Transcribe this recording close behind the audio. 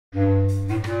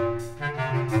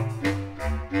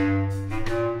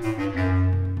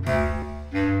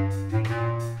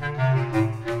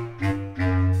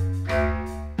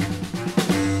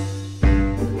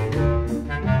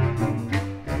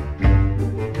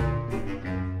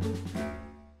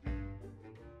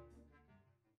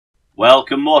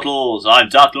Welcome, mortals! I'm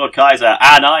Darklord Kaiser,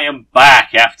 and I am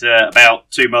back after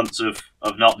about 2 months of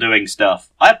not doing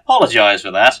stuff. I apologise for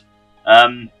that.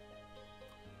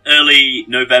 Early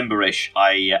November-ish,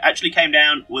 I actually came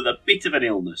down with a bit of an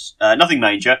illness. Nothing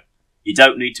major. You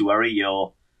don't need to worry.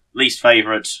 Your least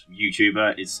favourite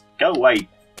YouTuber is go away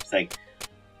thing.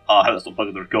 Oh, I hope that's not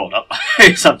bugging the record up.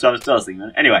 It sometimes does things.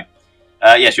 Anyway,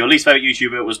 yes, your least favourite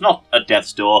YouTuber was not at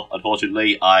death's door,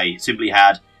 unfortunately. I simply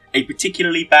had a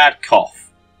particularly bad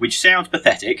cough, which sounds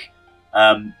pathetic,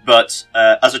 but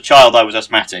as a child I was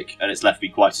asthmatic, and it's left me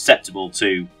quite susceptible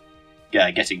to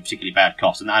getting particularly bad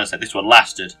coughs. And as I said, this one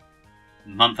lasted a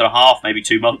month and a half, maybe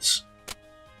 2 months,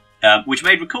 which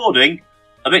made recording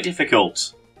a bit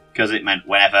difficult, because it meant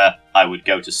whenever I would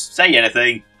go to say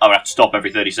anything, I would have to stop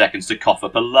every 30 seconds to cough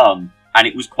up a lung, and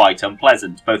it was quite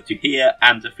unpleasant, both to hear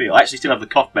and to feel. I actually still have the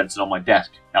cough medicine on my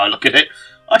desk, now I look at it.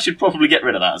 I should probably get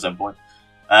rid of that at some point.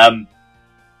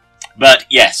 But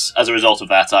yes, as a result of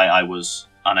that, I was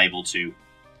unable to,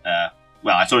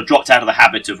 well, I sort of dropped out of the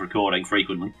habit of recording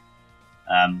frequently.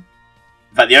 In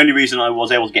fact, the only reason I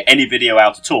was able to get any video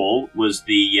out at all was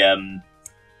the,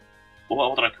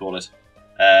 what did I call it?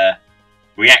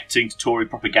 Reacting to Tory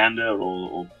propaganda,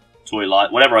 or Tory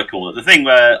light, whatever I call it. The thing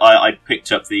where I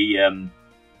picked up the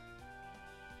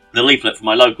leaflet from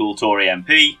my local Tory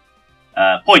MP,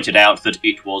 pointed out that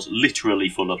it was literally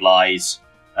full of lies.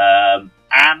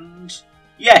 And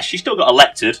yeah, she still got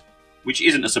elected, which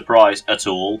isn't a surprise at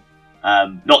all.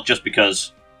 Not just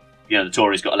because, you know, the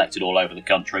Tories got elected all over the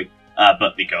country,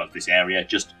 but because this area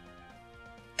just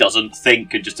doesn't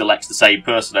think and just elects the same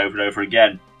person over and over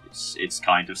again. It's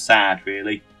kind of sad,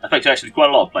 really. I think actually quite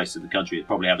a lot of places in the country that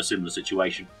probably have a similar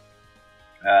situation.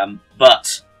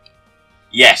 But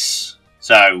yes,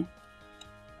 so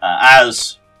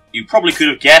as you probably could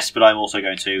have guessed, but I'm also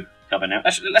going to cover now.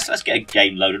 Actually, let's get a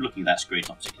game loaded. Looking at that screen, it's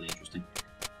not particularly interesting.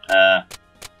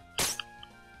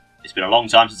 It's been a long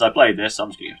time since I played this, so I'm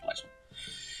just going to play some.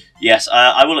 Yes,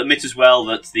 I will admit as well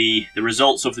that the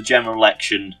results of the general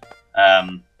election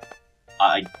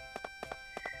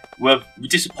were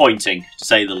disappointing, to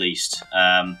say the least.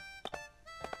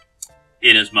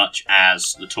 In as much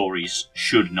as the Tories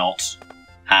should not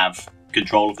have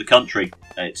control of the country.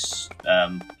 It's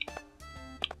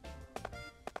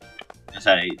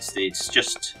it's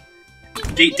just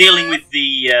dealing with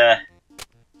the.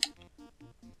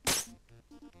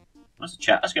 What's the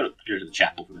chat? Let's go to the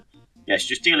chapel for a minute. Yes,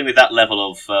 just dealing with that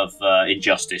level of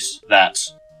injustice. That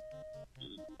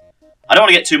I don't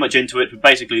want to get too much into it, but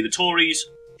basically the Tories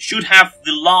should have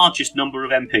the largest number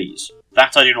of MPs.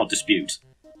 That I do not dispute.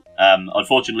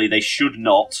 Unfortunately, they should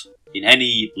not, in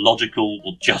any logical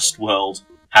or just world,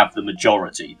 have the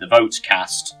majority. The votes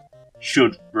cast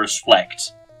should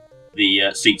reflect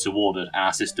the seats awarded, and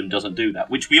our system doesn't do that,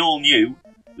 which we all knew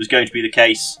was going to be the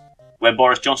case when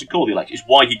Boris Johnson called the election. It's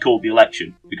why he called the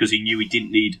election, because he knew he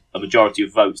didn't need a majority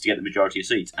of votes to get the majority of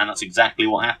seats, and that's exactly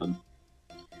what happened.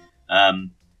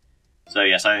 So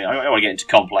yes, I don't want to get into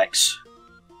complex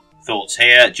thoughts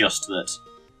here, just that,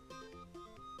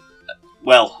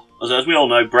 well, as we all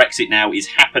know, Brexit now is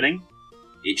happening.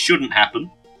 It shouldn't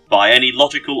happen. By any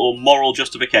logical or moral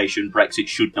justification, Brexit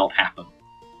should not happen.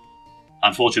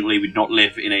 Unfortunately, we do not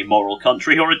live in a moral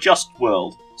country or a just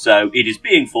world, so it is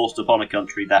being forced upon a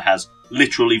country that has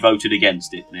literally voted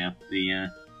against it now. Yeah,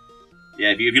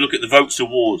 if you look at the votes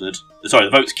awarded, sorry,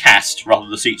 the votes cast rather than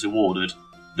the seats awarded,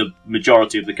 the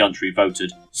majority of the country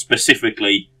voted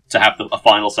specifically to have a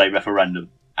final say referendum,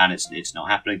 and it's not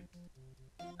happening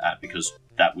because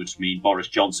that would mean Boris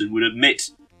Johnson would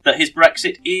admit that his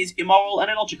Brexit is immoral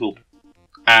and illogical,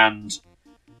 and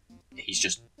he's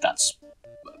just that's.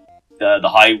 The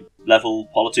high-level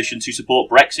politicians who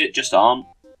support Brexit just aren't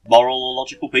moral or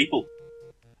logical people.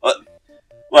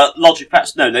 Well, logic,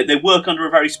 perhaps, no, they work under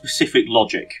a very specific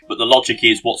logic, but the logic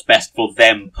is what's best for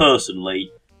them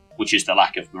personally, which is the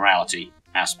lack of morality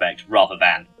aspect, rather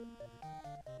than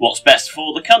what's best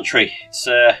for the country. It's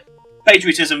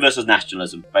patriotism versus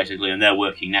nationalism, basically, and they're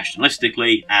working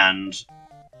nationalistically, and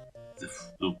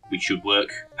we should work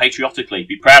patriotically.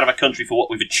 Be proud of our country for what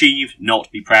we've achieved,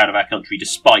 not be proud of our country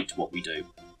despite what we do.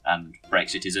 And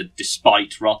Brexit is a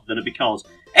despite rather than a because.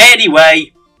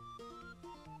 Anyway,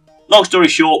 long story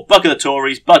short, bugger the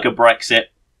Tories, bugger Brexit.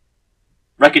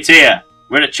 Recettear,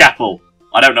 we're in a chapel.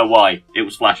 I don't know why, it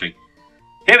was flashing.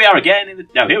 Here we are again,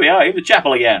 here we are in the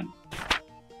chapel again.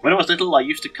 When I was little, I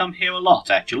used to come here a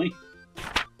lot, actually.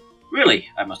 Really,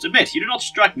 I must admit, you do not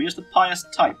strike me as the pious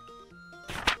type.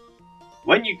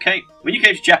 When you came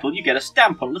to chapel, you get a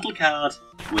stamp on a little card.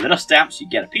 With enough stamps, you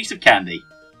get a piece of candy.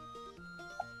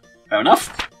 Fair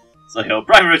enough. So your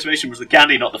primary motivation was the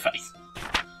candy, not the faith.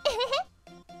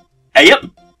 Hey up!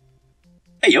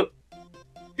 Hey up!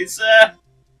 It's, I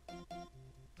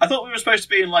thought we were supposed to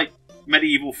be in, like,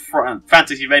 medieval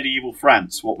fantasy medieval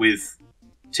France, what with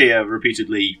Tia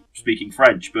repeatedly speaking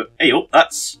French, but hey up,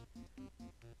 that's...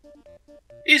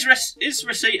 Is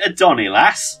Recettear Donny,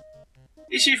 lass?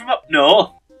 Is she from up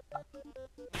north?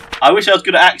 I wish I was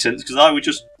good at accents, because I would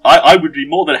just... I would be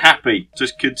more than happy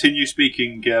to continue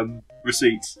speaking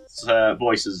Recette's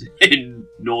voices in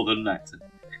northern accent.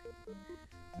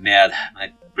 Merde,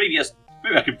 my previous...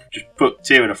 Maybe I could just put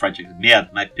Tia in a French accent. Merde,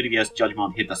 my previous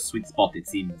judgment hit the sweet spot, it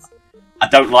seems. I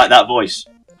don't like that voice.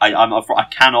 I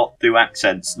cannot do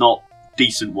accents, not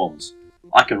decent ones.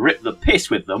 I can rip the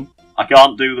piss with them. I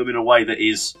can't do them in a way that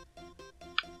is,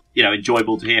 you know,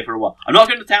 enjoyable to hear for a while. I'm not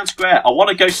going to town square. I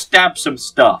want to go stab some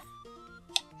stuff.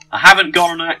 I haven't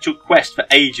gone on an actual quest for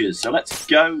ages, so let's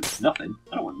go. Nothing.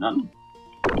 I don't want none.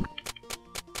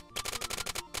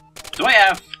 Do I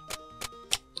have...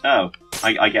 Oh,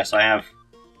 I guess I have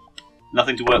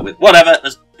nothing to work with. Whatever.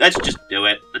 Let's just do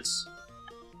it. Let's...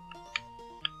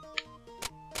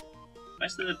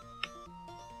 Where's the...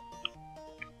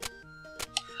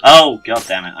 Oh, god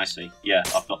damn it, I see. Yeah,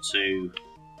 I've got to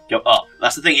go up.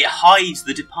 That's the thing, it hides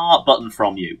the depart button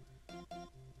from you.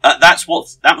 That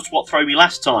was what threw me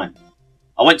last time.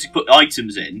 I went to put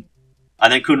items in,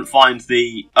 and then couldn't find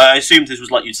the... I assumed this was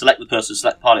like you'd select the person,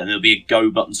 select party, and there'll be a go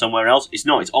button somewhere else. It's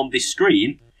not, it's on this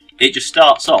screen. It just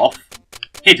starts off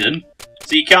hidden,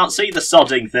 so you can't see the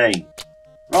sodding thing.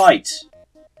 Right.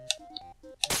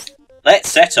 Let's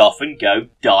set off and go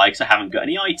die, because I haven't got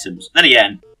any items. Then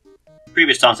again,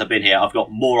 previous times I've been here, I've got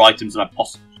more items than I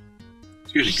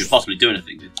could possibly do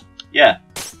anything with. Yeah.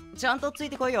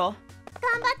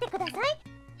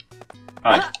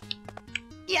 Right.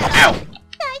 Ow!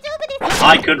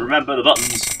 I couldn't remember the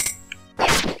buttons.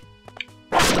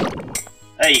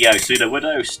 There you go, Pseudo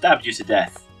Widow. Stabbed you to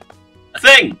death. A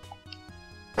thing!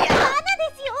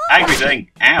 Angry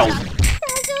thing. Ow!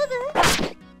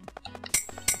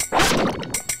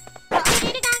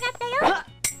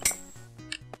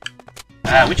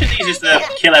 Which of these is the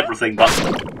kill everything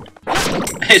button?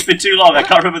 It's been too long, I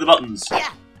can't remember the buttons.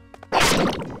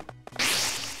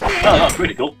 Oh, that's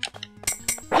critical.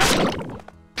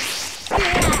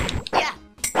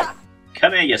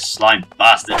 Come here, you slime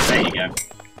bastard. There you go.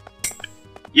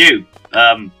 You,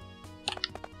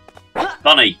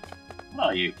 Bunny. What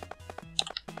are you?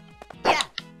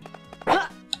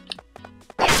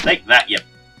 Take that, you...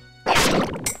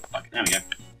 Fuck, there we go.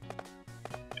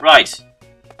 Right.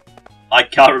 I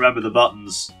can't remember the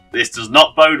buttons. This does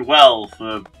not bode well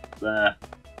for... I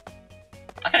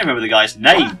can't remember the guy's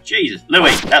name. Jesus.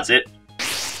 Louis, that's it.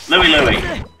 Louis.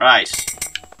 Right.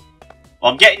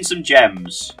 Well, I'm getting some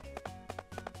gems.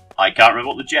 I can't remember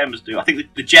what the gems do. I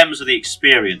think the gems are the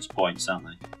experience points, aren't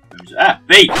they? Ah,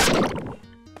 bee!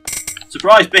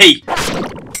 Surprise bee!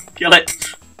 Kill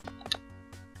it!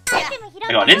 I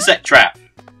got an insect trap.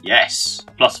 Yes.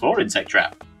 +4 insect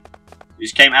trap. It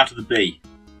just came out of the bee.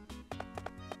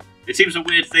 It seems a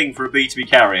weird thing for a bee to be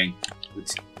carrying.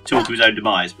 It's a tool to his own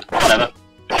demise, but whatever.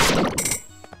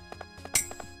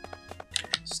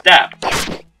 Stab!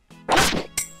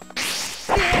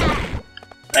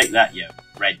 Take that, you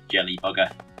red jelly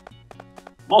bugger.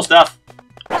 More stuff!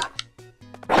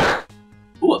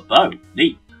 Ooh, a bow.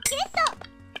 Neat.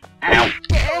 Ow!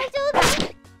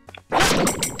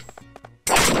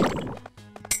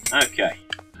 Okay.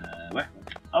 Where?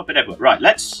 Oh, been everywhere. Right,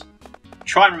 let's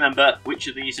try and remember which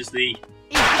of these is the...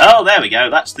 Oh, there we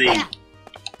go. That's the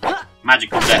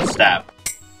magical death stab.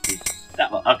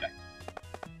 That one. Okay.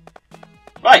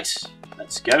 Right.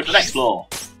 Let's go to the next floor.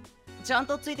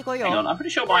 Hang on. I'm pretty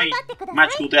sure my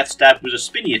magical death stab was a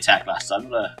spinny attack last time.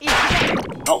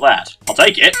 Not that. I'll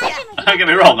take it. Don't get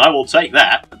me wrong. I will take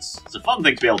that. It's a fun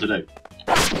thing to be able to do.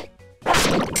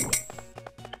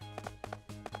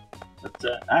 But,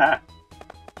 Ow!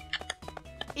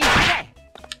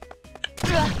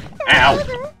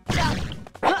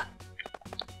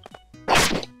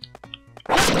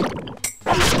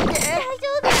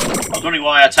 I was wondering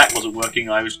why attack wasn't working.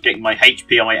 I was getting my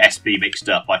HP and my SP mixed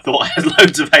up. I thought I had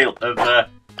loads of health. I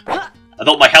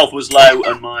thought my health was low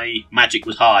and my magic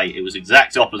was high. It was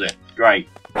exact opposite. Great.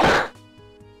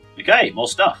 Okay, more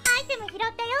stuff.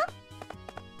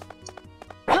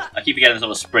 I keep forgetting there's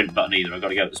not a sprint button either. I've got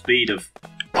to go at the speed of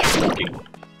walking.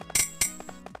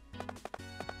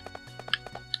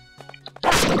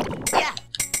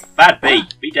 Bad bee,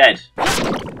 be dead.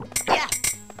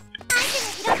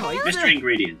 Mystery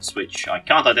ingredients, which I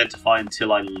can't identify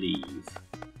until I leave.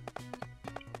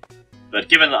 But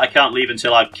given that I can't leave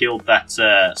until I've killed that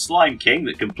Slime King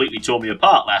that completely tore me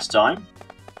apart last time,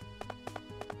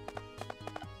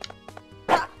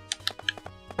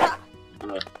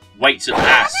 wait till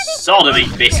sodomy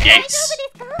biscuits.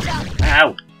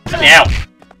 Ow! Let me out!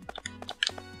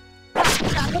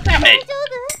 Damn it!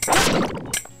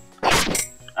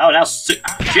 Oh, now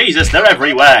Jesus, they're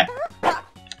everywhere.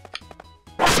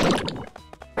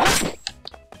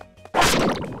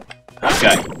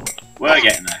 Okay, we're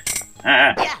getting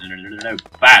there. No,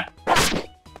 bad.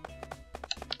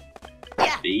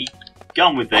 Be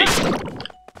gone with thee.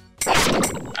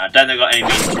 I don't think I've got any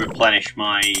means to replenish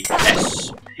my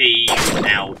SP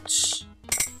without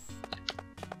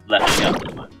leveling up at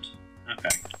the moment. Okay,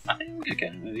 I think we're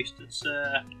good at least. It's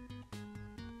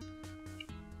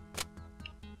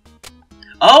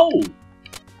Oh!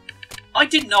 I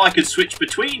didn't know I could switch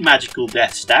between magical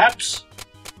death stabs.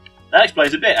 That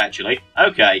explains a bit, actually.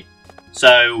 Okay,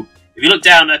 so if you look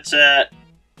down at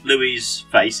Louis'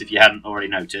 face, if you hadn't already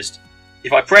noticed,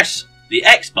 if I press the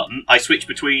X button, I switch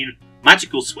between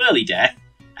magical swirly death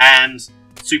and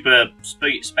super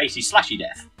spacey slashy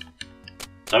death.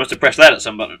 So I must have pressed that at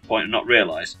some point and not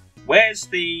realised. Where's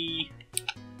the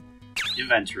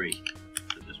inventory? Is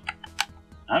it this one?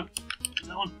 No? Is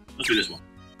that one? Must be this one.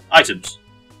 Items.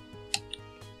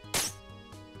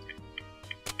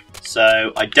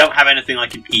 So I don't have anything I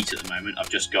can eat at the moment. I've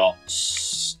just got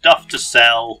stuff to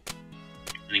sell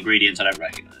and ingredients I don't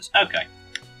recognise. Okay.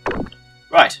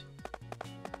 Right.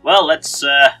 Well, let's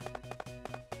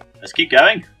keep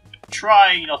going.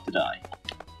 Try not to die.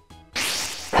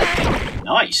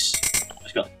 Nice.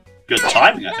 That's got good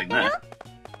timing, I think, there.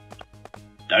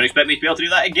 Don't expect me to be able to do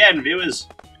that again, viewers.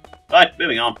 Right,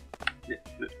 moving on.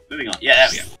 Moving on. Yeah, there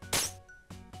we go.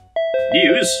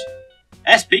 News.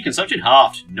 SP consumption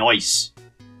halved. Nice.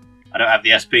 I don't have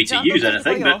the SP to use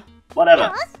anything, but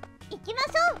whatever.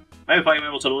 Maybe if I'm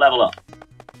able to level up.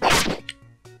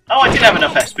 Oh, I did have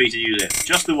enough SP to use it.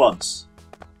 Just the once.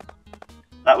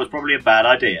 That was probably a bad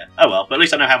idea. Oh well, but at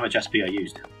least I know how much SP I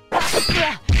used.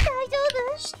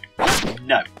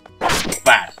 No.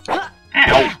 Bad.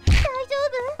 Ow!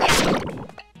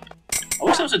 I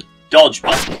wish there was a dodge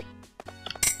button.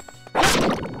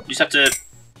 You just have to...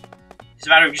 It's a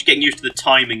matter of just getting used to the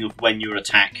timing of when your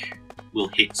attack will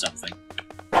hit something.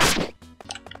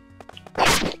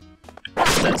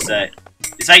 Let's say...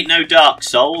 This ain't no Dark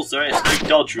Souls, there is no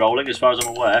dodge rolling as far as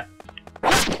I'm aware.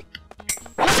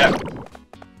 Go.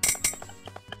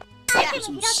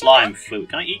 Some slime fluid.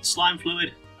 Can I eat slime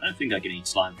fluid? I don't think I can eat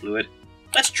slime fluid.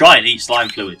 Let's try and eat slime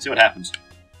fluid, see what happens.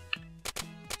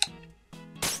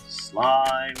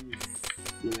 Slime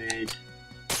fluid.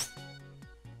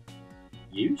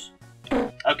 Use?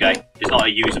 Okay, it's not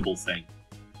a usable thing.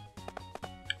 I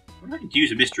wonder if I could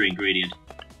use a mystery ingredient.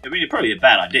 I mean, it'd probably be a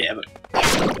bad idea, but...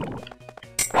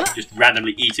 Just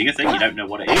randomly eating a thing, you don't know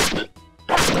what it is, but...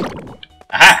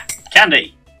 Aha!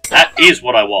 Candy! That is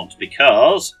what I want,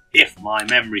 because, if my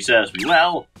memory serves me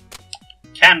well,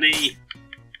 candy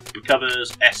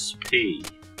recovers SP.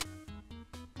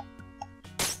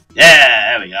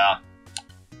 Yeah, there we are.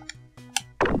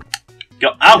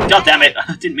 Oh, god damn it!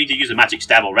 I didn't mean to use a magic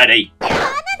stab already.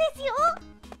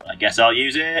 I guess I'll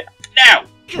use it now!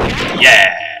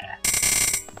 Yeah!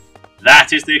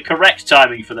 That is the correct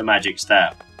timing for the magic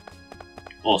stab.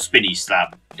 Or spinny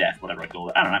stab death, whatever I call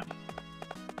it. I don't know.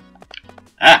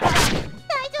 Ah!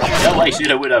 Go away,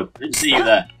 pseudo widow. Didn't see you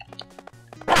there.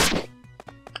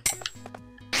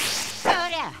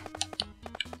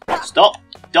 Stop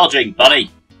dodging, buddy.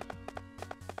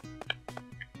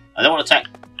 I don't want to attack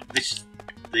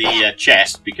the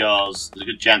chest because there's a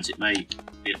good chance it may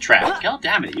be a trap. God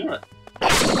damn it, you're a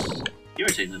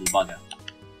irritating little bugger.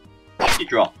 You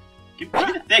drop. Give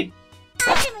me the thing.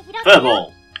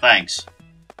 Furball. Thanks.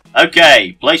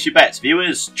 Okay, place your bets,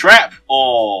 viewers. Trap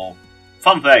or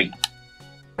fun thing?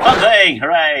 Fun thing!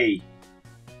 Hooray!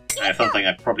 Fun thing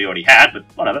I probably already had, but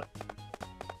whatever.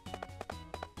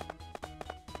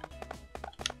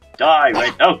 Die,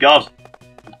 red. Oh god.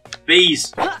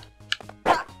 Bees.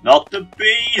 Not the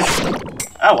bees!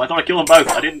 Oh, I thought I killed them both.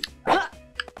 I didn't.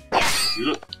 You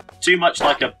look too much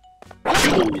like a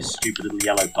jewel, you stupid little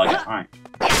yellow bugger. Alright.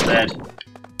 Dead.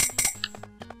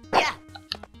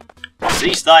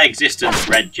 Cease thy existence,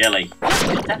 red jelly.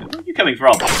 God damn it, where are you coming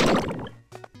from?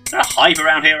 Is there a hive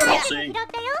around here I'm not seeing?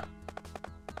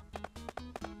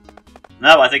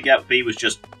 No, I think that bee was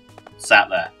just sat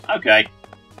there. Okay.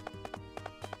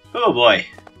 Oh boy.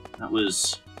 That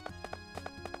was...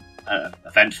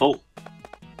 eventful.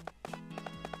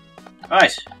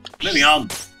 Right, moving on.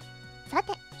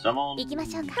 So I'm on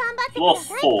floor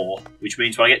 4, which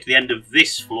means when I get to the end of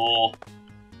this floor,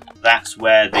 that's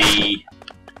where the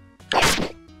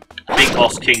Big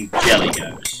Boss King Jelly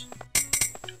goes.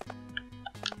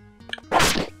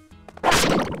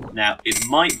 Now, it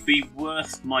might be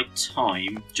worth my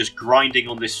time just grinding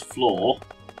on this floor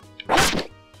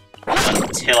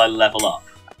until I level up.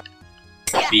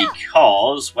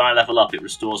 Because when I level up, it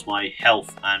restores my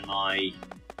health and my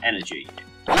energy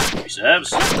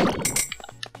reserves. I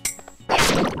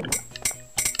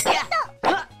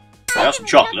got some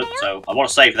chocolate, so I want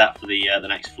to save that for the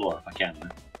next floor if I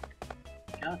can.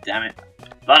 God damn it.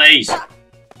 Bunnies!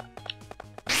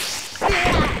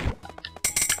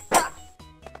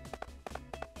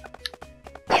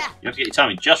 You have to get your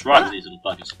timing just right with these little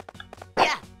buggers.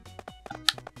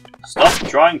 Stop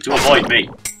trying to avoid me.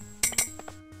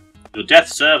 Your death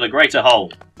served a greater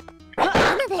whole.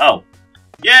 Oh.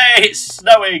 Yay! It's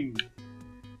snowing!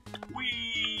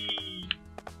 Whee!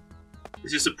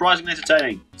 This is surprisingly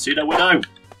entertaining. Pseudo Widow!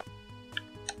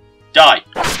 Die!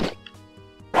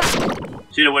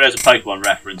 Pseudo Widow's a Pokemon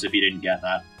reference if you didn't get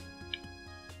that.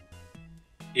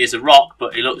 Here's a rock,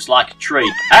 but it looks like a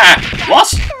tree. Ah!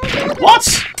 What? What?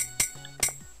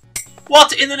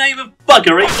 What in the name of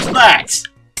buggery was that?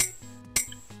 It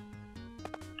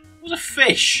was a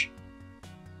fish.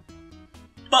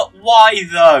 But why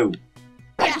though?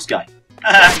 Where's this guy?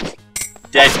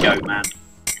 Dead goat man.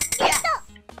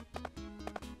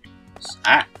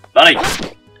 Ah, bunny.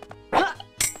 I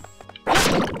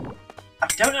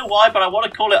don't know why, but I want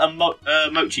to call it a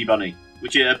mochi bunny.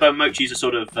 Which mochi is a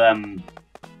sort of a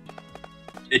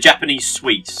Japanese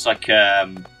sweet. It's like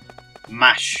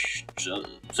mash, sort of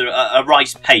a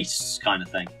rice paste kind of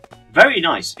thing. Very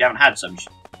nice. If you haven't had some, you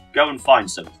should go and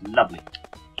find some. It's lovely.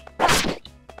 Not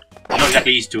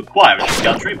exactly easy to acquire in this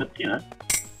country, but you know,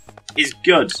 it's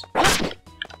good.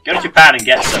 Go to Japan and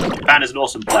get some. Japan is an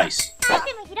awesome place.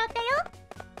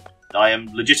 I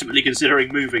am legitimately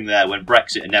considering moving there when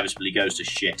Brexit inevitably goes to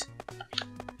shit.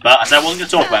 But I said I wasn't going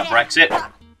to talk about Brexit.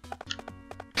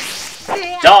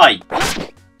 Die!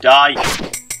 Die!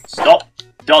 Stop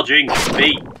dodging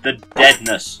me, the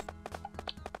deadness.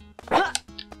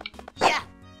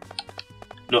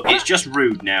 Look, it's just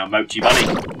rude now, Mochi Bunny.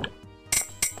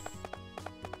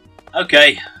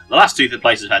 Okay, the last two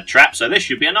places had traps, so this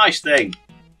should be a nice thing.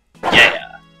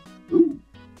 Yeah! Ooh,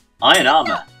 iron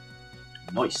armour.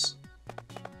 Nice.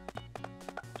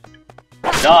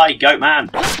 Die, goat man!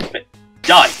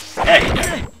 Die! There you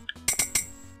go.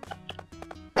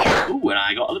 Ooh, and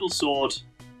I got a little sword.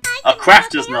 A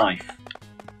crafter's knife.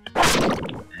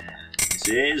 And this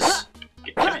is...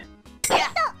 Come in.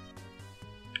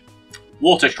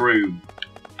 Water shroom.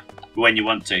 When you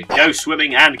want to. Go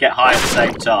swimming and get high at the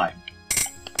same time.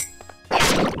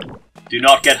 Do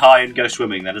not get high and go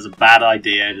swimming. That is a bad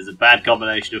idea. It is a bad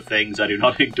combination of things. I do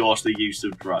not endorse the use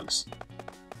of drugs.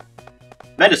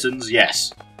 Medicines,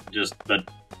 yes. But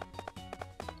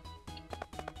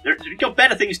you've got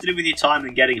better things to do with your time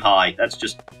than getting high. That's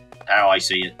just how I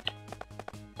see it.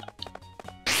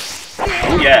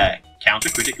 Oh yeah, counter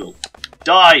critical.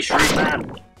 Die, shroom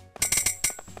man.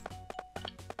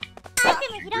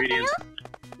 Ingredients.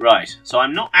 Right, so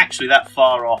I'm not actually that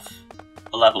far off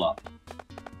a level up.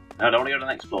 No, I don't want to go to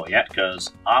the next floor yet,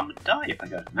 because I'm going to die if I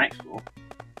go to the next floor.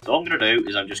 So all I'm going to do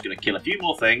is I'm just going to kill a few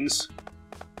more things.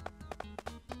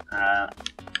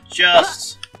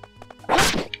 Just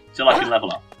till I can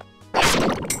level up.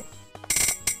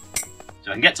 So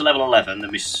I can get to level 11,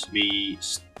 then me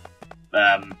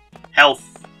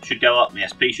health should go up, my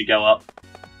SP should go up.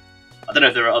 I don't know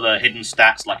if there are other hidden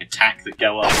stats like attack that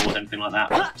go up or anything like that,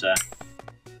 but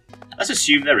let's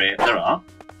assume there are.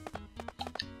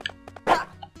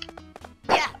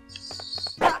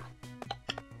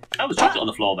 Oh, there's chocolate on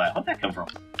the floor there. Where'd that come from?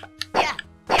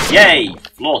 Yay!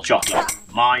 Floor chocolate.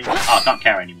 Mine. Oh, I can't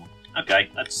carry anymore. Okay,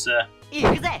 let's...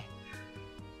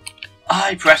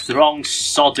 I pressed the wrong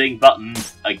sodding button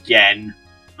again.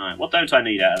 Alright, what don't I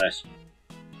need out of this?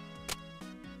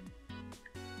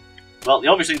 Well, the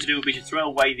obvious thing to do would be to throw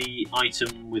away the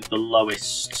item with the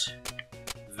lowest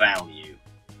value.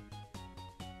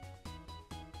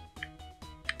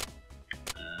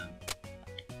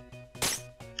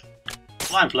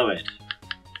 Slime fluid.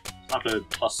 Slime fluid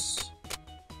plus...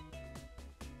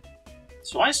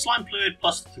 So why is slime fluid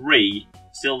plus 3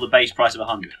 still the base price of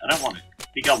 100? I don't want it.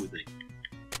 Be gone with it.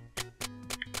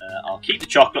 I'll keep the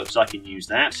chocolate because I can use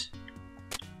that.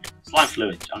 Slime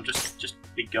fluid. I'm just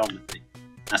be gone with it.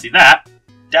 Now see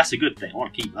that's a good thing. I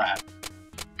want to keep that.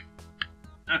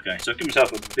 Okay, so I've given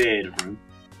myself a bit of room.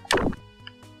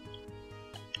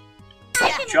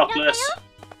 Chocolate.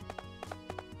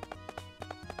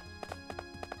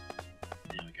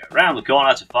 There we go. Round the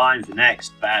corner to find the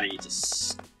next baddie to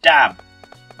stab.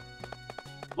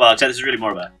 Well, except this is really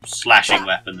more of a slashing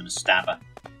weapon than a stabber.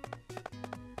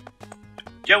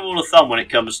 General rule of thumb when it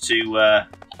comes to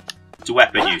to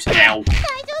weapon use. Now,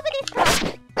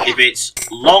 if it's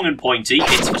long and pointy,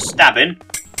 it's for stabbing.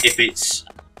 If it's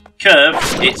curved,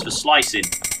 it's for slicing.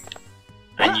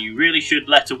 And you really should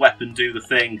let a weapon do the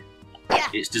thing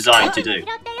it's designed to do.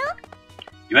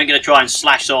 You ain't going to try and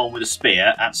slash someone with a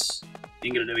spear. That's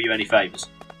ain't going to do you any favours.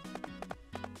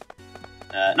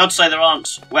 Not to say there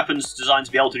aren't weapons designed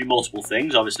to be able to do multiple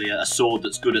things. Obviously, a sword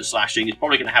that's good at slashing is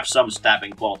probably going to have some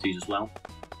stabbing qualities as well.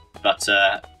 But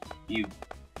you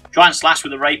try and slash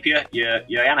with a rapier, you're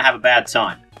going to have a bad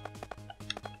time.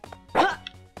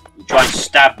 You try and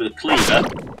stab with a cleaver,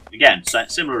 again,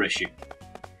 similar issue.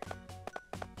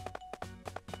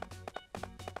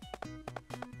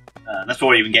 That's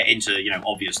before we even get into, you know,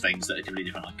 obvious things that are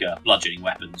completely different, like bludgeoning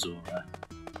weapons or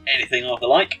anything of the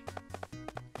like.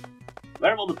 Where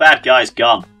have all the bad guys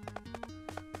gone?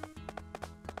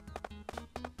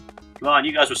 Come on,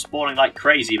 you guys were spawning like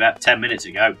crazy about 10 minutes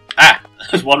ago. Ah!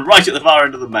 There's one right at the far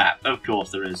end of the map. Of course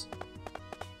there is.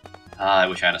 Ah, I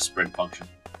wish I had a sprint function.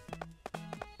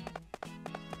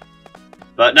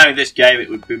 But knowing this game, it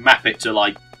would map it to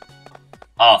like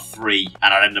R3,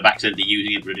 and I'd end up accidentally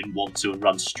using it but I didn't want to and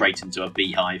run straight into a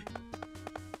beehive.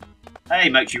 Hey,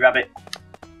 Mochi Rabbit.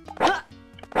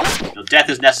 Your death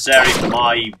is necessary for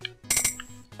my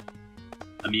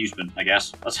amusement, I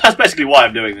guess. That's basically why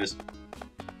I'm doing this.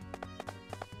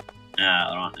 There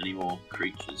aren't any more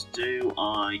creatures. Do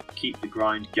I keep the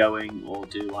grind going, or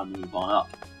do I move on up?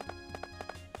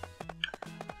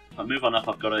 If I move on up,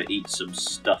 I've got to eat some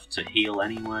stuff to heal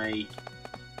anyway.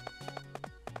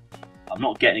 I'm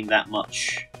not getting that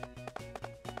much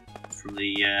from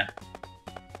the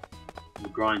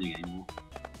grinding anymore.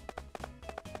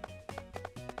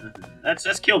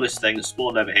 Let's kill this thing that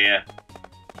spawned over here.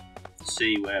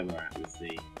 See where we're at with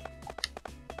the...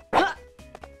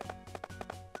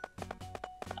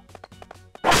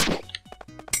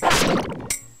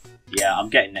 Yeah, I'm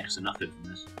getting next to nothing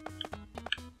from this.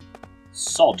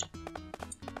 Sod.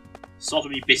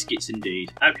 Sodomy biscuits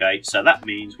indeed. Okay, so that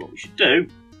means what we should do...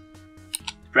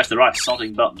 Press the right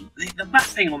sodding button. The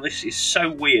mapping on this is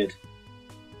so weird.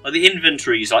 Like, the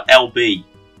inventory is like LB,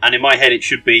 and in my head it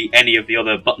should be any of the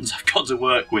other buttons I've got to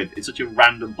work with. It's such a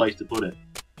random place to put it.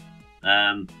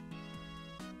 Okay,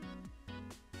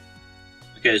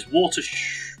 there's water.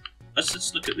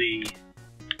 Let's look at the.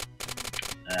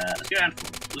 Let's go down.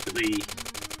 Look at the.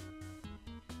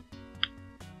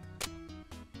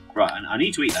 Right, I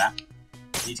need to eat that.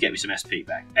 I need to get me some SP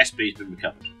back. SP's been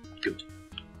recovered. Good.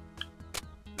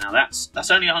 Now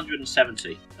that's only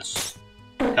 170.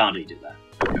 I can't eat it there.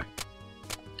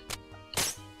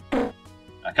 Okay.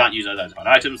 I can't use those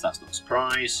items. That's not a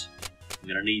surprise. I'm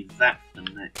going to need that for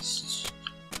next.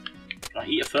 Can I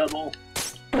eat a furball?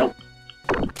 Nope.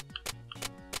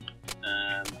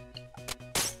 I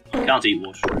can't eat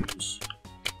washrooms.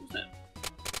 What's there?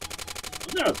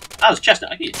 Was there a... Ah, there's a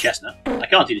chestnut. I can eat a chestnut. I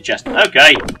can't eat a chestnut.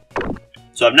 Okay.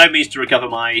 So I've no means to recover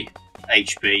my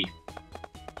HP.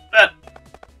 But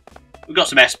we've got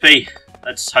some SP.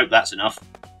 Let's hope that's enough.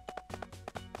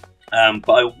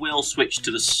 But I will switch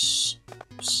to the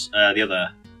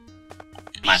other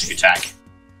magic attack.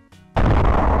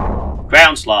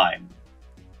 Ground slime.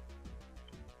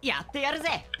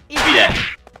 Be there.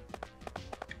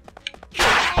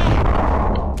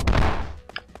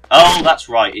 Oh, that's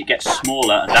right. It gets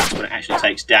smaller, and that's when it actually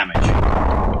takes damage.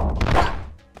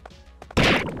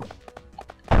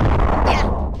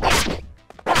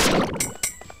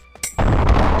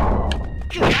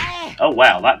 Oh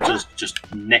wow, that does just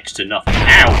next to nothing.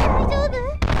 Ow!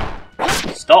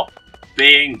 Stop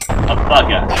being a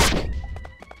bugger.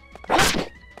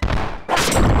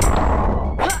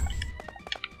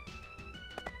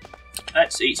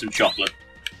 Let's eat some chocolate.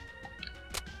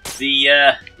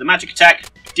 The magic attack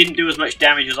didn't do as much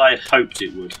damage as I had hoped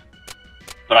it would.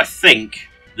 But I think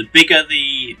the bigger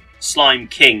the Slime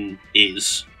King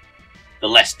is, the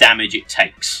less damage it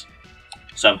takes.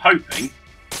 So I'm hoping,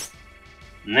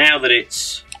 now that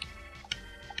it's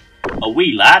a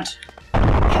wee lad,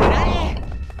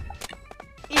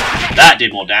 that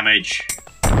did more damage.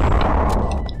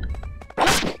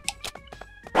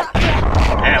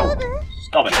 Ow.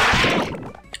 Stop it.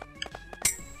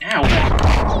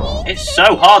 Ow. It's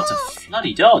so hard to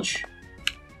bloody dodge.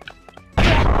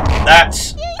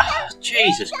 That's...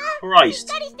 Jesus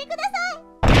Christ.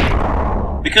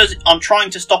 Because I'm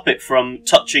trying to stop it from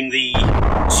touching the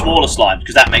smaller slime,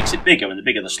 because that makes it bigger, and the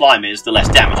bigger the slime is, the less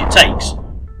damage it takes.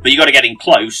 But you got to get in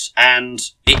close, and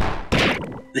the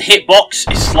hitbox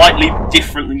is slightly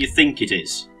different than you think it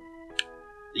is.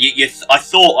 I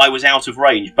thought I was out of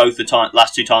range both the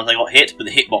last two times I got hit, but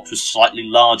the hitbox was slightly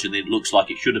larger than it looks like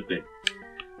it should have been.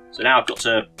 So now I've got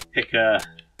to pick a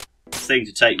thing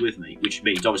to take with me, which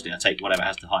means obviously I take whatever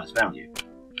has the highest value.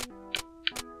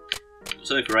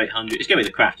 So for 800, it's going to be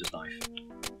the crafter's knife.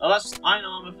 Oh, that's iron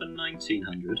armour for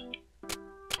 1900.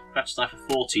 Crafter's knife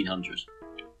for 1400.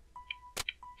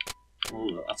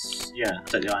 Oh, that's, yeah, I'll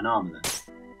take the iron armour then.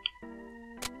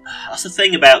 That's the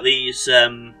thing about these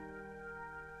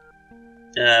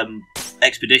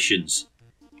expeditions.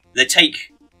 They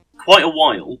take quite a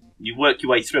while. You work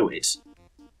your way through it,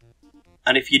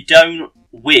 and if you don't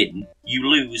win, you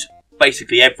lose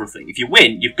basically everything. If you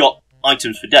win, you've got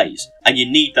items for days, and you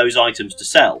need those items to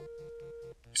sell.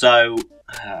 So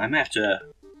I may have to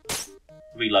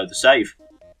reload the save.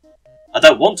 I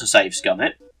don't want to save scum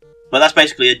it, but that's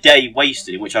basically a day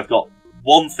wasted in which I've got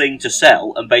one thing to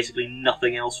sell and basically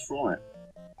nothing else from it.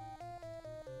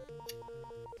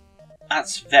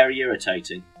 That's very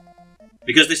irritating.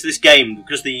 Because this game,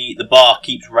 because the bar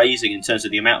keeps raising in terms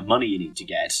of the amount of money you need to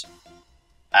get,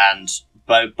 and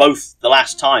both the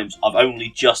last times I've only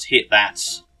just hit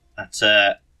that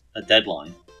a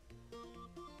deadline.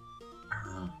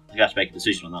 I have to make a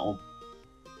decision on that one.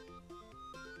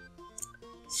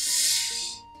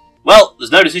 Well,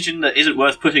 there's no decision that isn't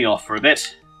worth putting off for a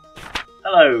bit.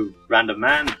 Hello, random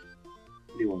man. What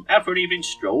do you want? Out for an evening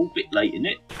stroll? Bit late, isn't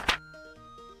it?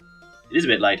 It is a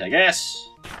bit late, I guess.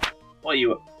 What are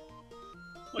you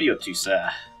up to, sir?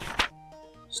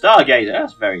 Stargazer,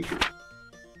 that's very good.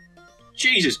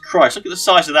 Jesus Christ, look at the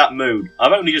size of that moon.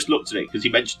 I've only just looked at it because you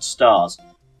mentioned stars.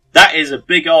 That is a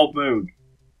big old moon.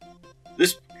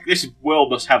 This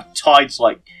world must have tides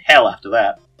like hell after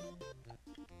that.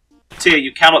 Tia,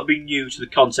 you cannot be new to the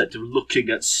concept of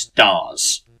looking at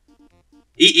stars.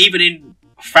 Even in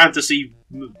fantasy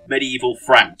medieval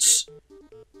France,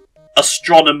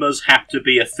 astronomers have to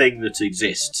be a thing that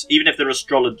exists. Even if they're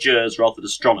astrologers rather than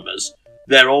astronomers,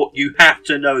 you have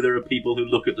to know there are people who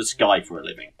look at the sky for a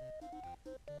living.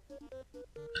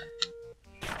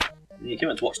 You came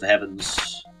out to watch the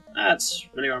heavens. That's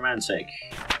really romantic.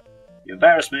 You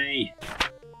embarrass me.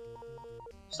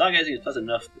 Stargazing is pleasant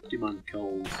enough, but do mind the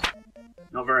cold.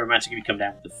 Not very romantic if you come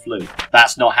down with the flu.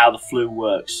 That's not how the flu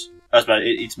works.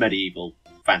 It's medieval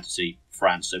fantasy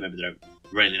France, so maybe they don't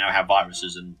really know how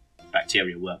viruses and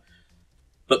bacteria work.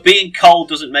 But being cold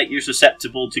doesn't make you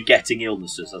susceptible to getting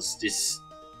illnesses. That's just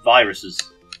viruses,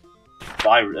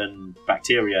 and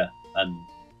bacteria, and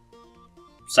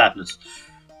sadness.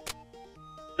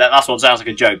 That last one sounds like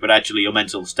a joke, but actually your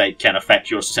mental state can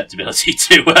affect your susceptibility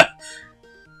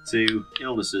to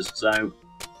illnesses. So,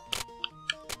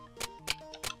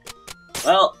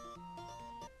 well,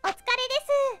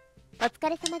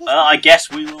 I guess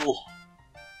we will.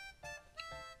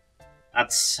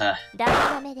 That's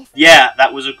yeah.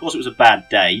 That was, of course, it was a bad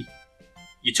day.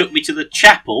 You took me to the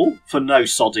chapel for no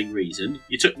sodding reason.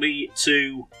 You took me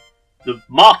to the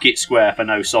market square for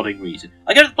no sodding reason.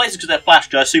 I go to the places because they're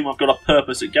flashed. I assume I've got a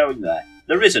purpose at going there.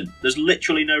 There isn't. There's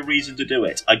literally no reason to do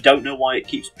it. I don't know why it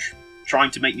keeps trying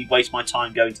to make me waste my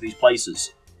time going to these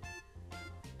places.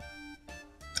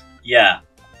 Yeah.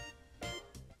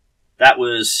 That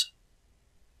was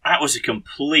a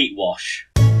complete wash.